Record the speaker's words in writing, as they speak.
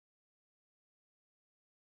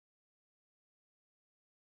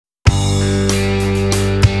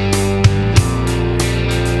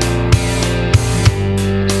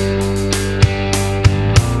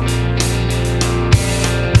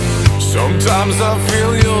Sometimes I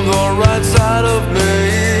feel you're the right side of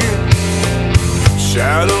me,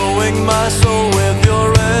 shadowing my soul with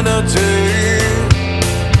your energy.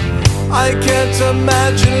 I can't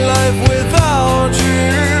imagine life without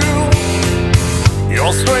you.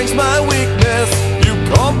 Your strength's my weakness, you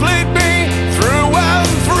complete me through and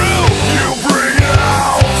through. You bring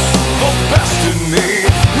out the best in me,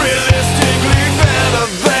 realistically better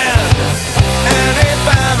than any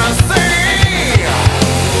fantasy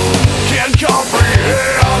can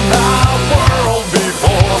comprehend my world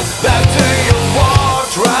before that day you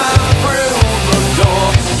walked right through the door.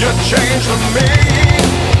 You changed me,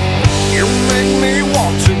 you make me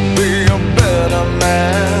want to be a better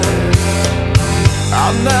man. I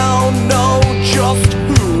now know just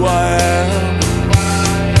who I am.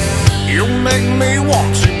 You make me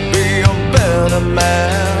want to be a better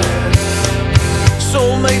man.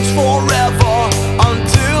 Soulmates forever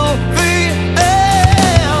until the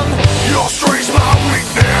end. Your strength's my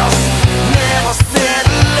weakness, never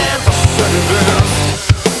settle, never second best.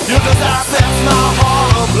 Your desire sets my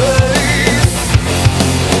heart ablaze,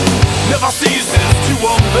 never ceases to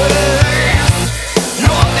amaze.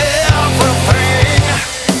 You're everything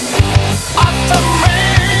up to me,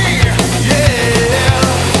 yeah.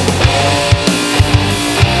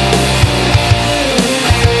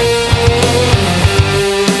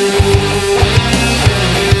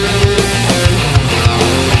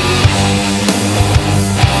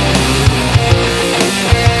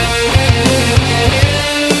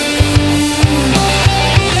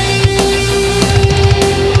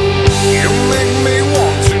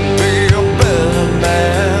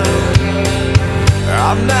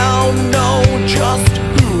 I now know just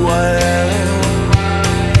who I am.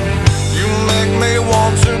 You make me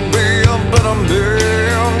want to be a better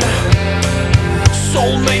man.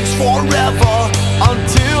 Soulmates forever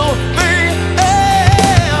until the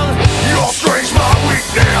end. Your strength's my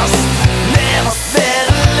weakness, never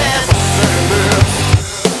settle, never second best.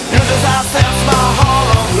 Your desire sets my heart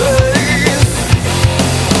ablaze,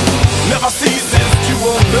 never ceases to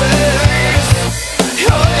amaze.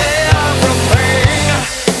 You're everything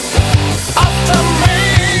up to me,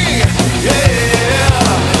 yeah.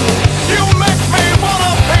 You make me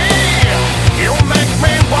wanna be, you make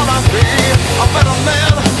me wanna be a better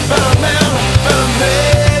man, better man, better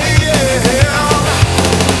man, yeah.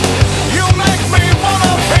 You make me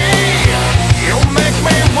wanna be, you make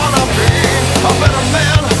me wanna be a better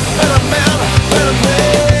man, better man, better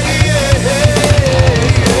man, yeah.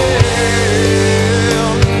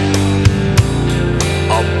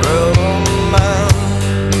 A better man.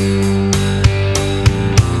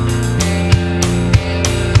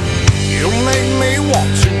 You make me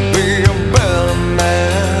want to be a better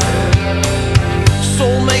man.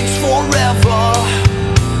 Soulmates forever